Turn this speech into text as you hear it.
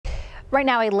Right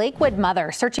now, a Lakewood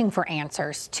mother searching for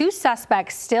answers. Two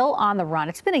suspects still on the run.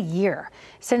 It's been a year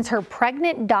since her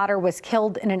pregnant daughter was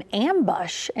killed in an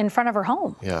ambush in front of her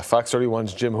home. Yeah,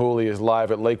 FOX31's Jim Hooley is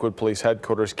live at Lakewood Police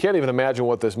Headquarters. Can't even imagine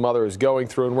what this mother is going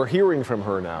through, and we're hearing from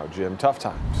her now, Jim. Tough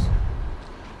times.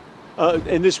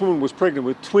 And this woman was pregnant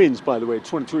with twins, by the way, a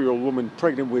 22-year-old woman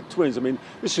pregnant with twins. I mean,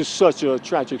 this is such a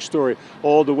tragic story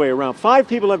all the way around. 5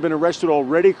 people have been arrested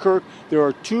already, Kirk. There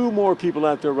are 2 more people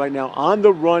out there right now on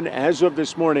the run as of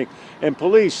this morning. And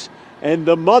police and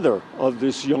the mother of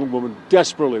this young woman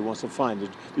desperately wants to find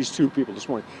these 2 people this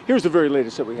morning. Here's the very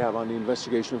latest that we have on the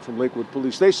investigation from Lakewood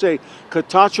Police. They say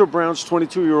Katasha Brown's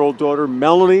 22-year-old daughter,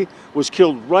 Melanie, was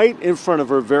killed right in front of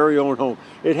her very own home.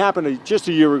 It happened just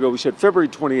a year ago. We said February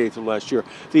 28th of last year.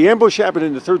 The ambush happened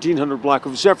in the 1300 block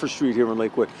of Zephyr Street here in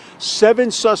Lakewood.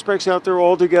 7 suspects out there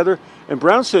all together, and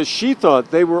Brown says she thought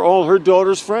they were all her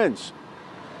daughter's friends.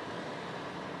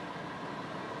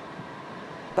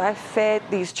 I fed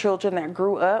these children that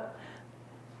grew up.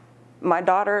 My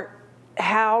daughter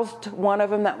housed one of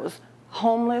them that was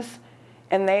homeless,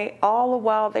 and all the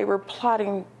while they were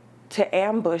plotting to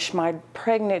ambush my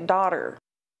pregnant daughter.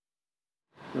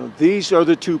 Now, these are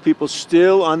the 2 people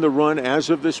still on the run as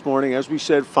of this morning. As we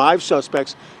said, 5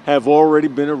 suspects have already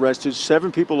been arrested,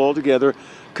 7 people altogether.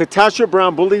 Katasha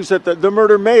Brown believes that the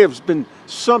murder may have been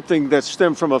something that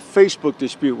stemmed from a Facebook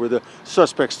dispute where the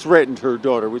suspects threatened her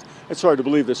daughter. It's hard to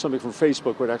believe that something from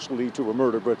Facebook would actually lead to a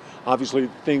murder, but obviously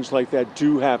things like that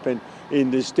do happen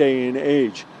in this day and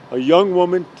age. A young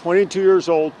woman, 22 years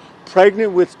old,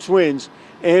 pregnant with twins,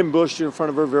 ambushed in front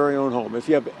of her very own home. If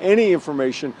you have any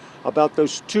information about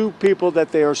those 2 people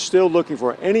that they are still looking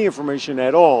for, any information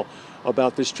at all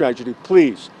about this tragedy,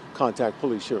 please contact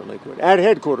police here in Lakewood. At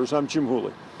headquarters, I'm Jim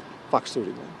Hooley, Fox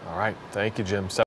 31. All right. Thank you, Jim.